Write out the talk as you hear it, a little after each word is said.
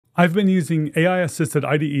I've been using AI-assisted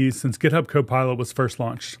IDEs since GitHub Copilot was first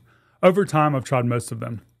launched. Over time, I've tried most of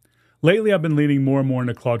them. Lately, I've been leaning more and more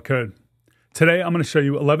into Claude Code. Today, I'm going to show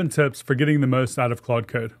you 11 tips for getting the most out of Claude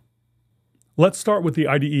Code. Let's start with the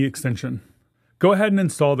IDE extension. Go ahead and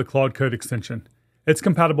install the Claude Code extension. It's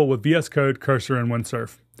compatible with VS Code, Cursor, and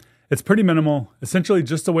Windsurf. It's pretty minimal, essentially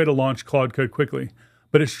just a way to launch Claude Code quickly,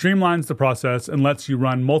 but it streamlines the process and lets you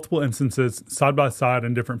run multiple instances side by side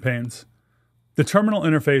in different panes. The terminal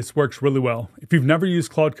interface works really well. If you've never used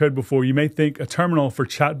Claude Code before, you may think a terminal for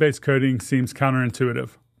chat-based coding seems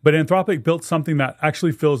counterintuitive. But Anthropic built something that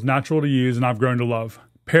actually feels natural to use and I've grown to love.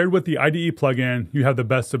 Paired with the IDE plugin, you have the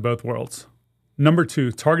best of both worlds. Number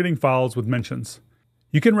 2, targeting files with mentions.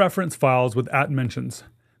 You can reference files with @mentions.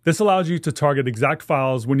 This allows you to target exact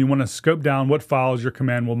files when you want to scope down what files your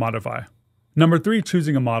command will modify. Number 3,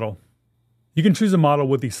 choosing a model. You can choose a model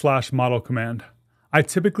with the /model command. I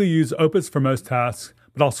typically use Opus for most tasks,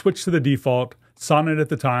 but I'll switch to the default, Sonnet at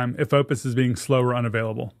the time, if Opus is being slow or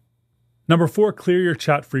unavailable. Number 4, clear your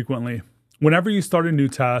chat frequently. Whenever you start a new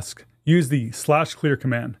task, use the /clear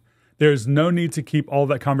command. There is no need to keep all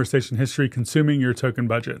that conversation history consuming your token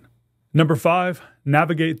budget. Number 5,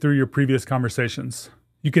 navigate through your previous conversations.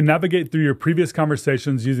 You can navigate through your previous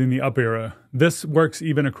conversations using the up arrow. This works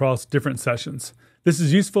even across different sessions. This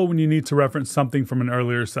is useful when you need to reference something from an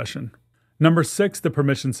earlier session. Number 6, the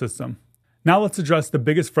permission system. Now let's address the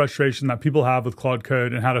biggest frustration that people have with Claude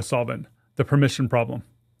Code and how to solve it, the permission problem.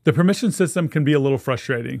 The permission system can be a little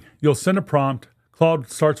frustrating. You'll send a prompt, Claude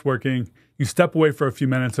starts working, you step away for a few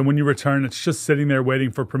minutes, and when you return, it's just sitting there waiting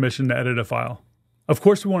for permission to edit a file. Of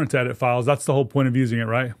course we want it to edit files, that's the whole point of using it,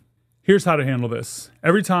 right? Here's how to handle this.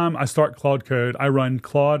 Every time I start Claude Code, I run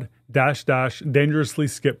Claude -- dangerously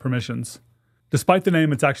skip permissions. Despite the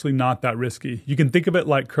name, it's actually not that risky. You can think of it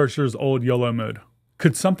like Cursor's old YOLO mode.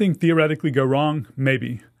 Could something theoretically go wrong?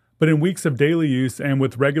 Maybe. But in weeks of daily use and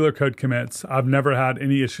with regular code commits, I've never had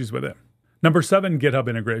any issues with it. Number 7, GitHub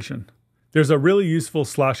integration. There's a really useful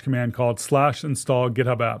 / command called /install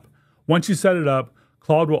GitHub app. Once you set it up,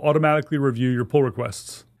 Claude will automatically review your pull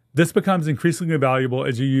requests. This becomes increasingly valuable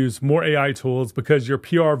as you use more AI tools because your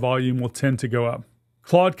PR volume will tend to go up.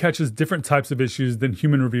 Claude catches different types of issues than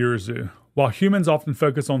human reviewers do. While humans often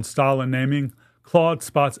focus on style and naming, Claude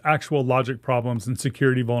spots actual logic problems and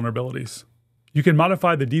security vulnerabilities. You can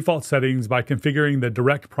modify the default settings by configuring the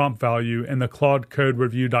direct prompt value in the Claude Code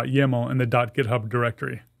review.yaml in the .github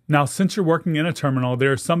directory. Now, since you're working in a terminal,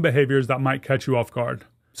 there are some behaviors that might catch you off guard.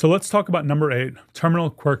 So let's talk about number 8, terminal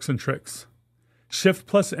quirks and tricks.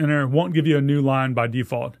 Shift+Enter won't give you a new line by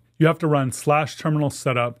default. You have to run /terminal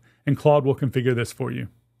setup, and Claude will configure this for you.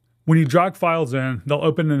 When you drag files in, they'll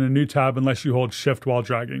open in a new tab unless you hold Shift while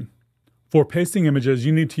dragging. For pasting images,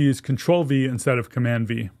 you need to use Ctrl+V instead of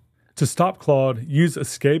Command+V. To stop Claude, use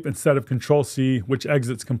Escape instead of Ctrl+C, which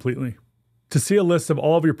exits completely. To see a list of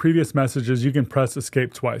all of your previous messages, you can press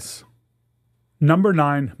Escape twice. Number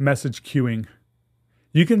 9, message queuing.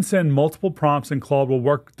 You can send multiple prompts and Claude will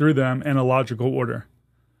work through them in a logical order.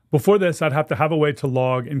 Before this, I'd have to have a way to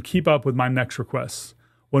log and keep up with my next requests.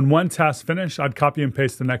 When one task finished, I'd copy and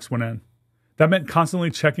paste the next one in. That meant constantly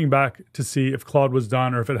checking back to see if Claude was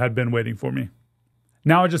done or if it had been waiting for me.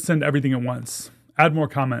 Now I just send everything at once. Add more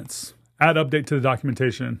comments, add update to the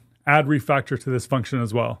documentation, add refactor to this function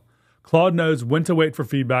as well. Claude knows when to wait for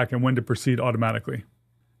feedback and when to proceed automatically.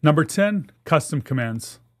 Number 10, custom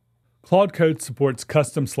commands. Claude Code supports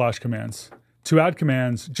custom /commands. To add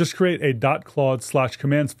commands, just create a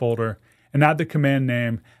 .claude/commands folder and add the command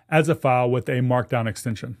name as a file with a markdown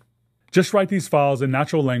extension. Just write these files in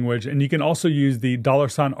natural language, and you can also use the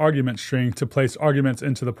 $argument string to place arguments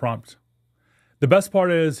into the prompt. The best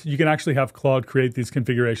part is you can actually have Claude create these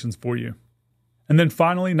configurations for you. And then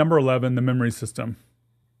finally, number 11, the memory system.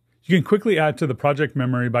 You can quickly add to the project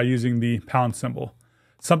memory by using the # symbol.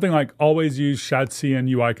 Something like always use shadcn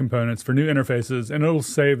UI components for new interfaces, and it'll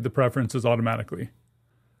save the preferences automatically.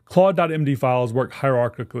 Claude.md files work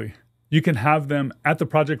hierarchically. You can have them at the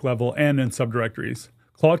project level and in subdirectories.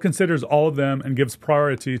 Claude considers all of them and gives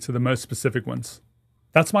priority to the most specific ones.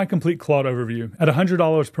 That's my complete Claude overview. At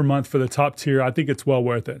 $100 per month for the top tier, I think it's well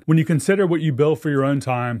worth it. When you consider what you bill for your own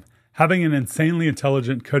time, having an insanely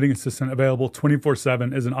intelligent coding assistant available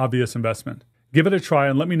 24/7 is an obvious investment. Give it a try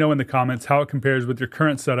and let me know in the comments how it compares with your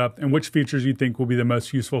current setup and which features you think will be the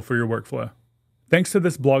most useful for your workflow. Thanks to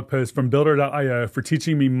this blog post from builder.io for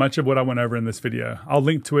teaching me much of what I went over in this video. I'll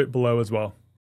link to it below as well.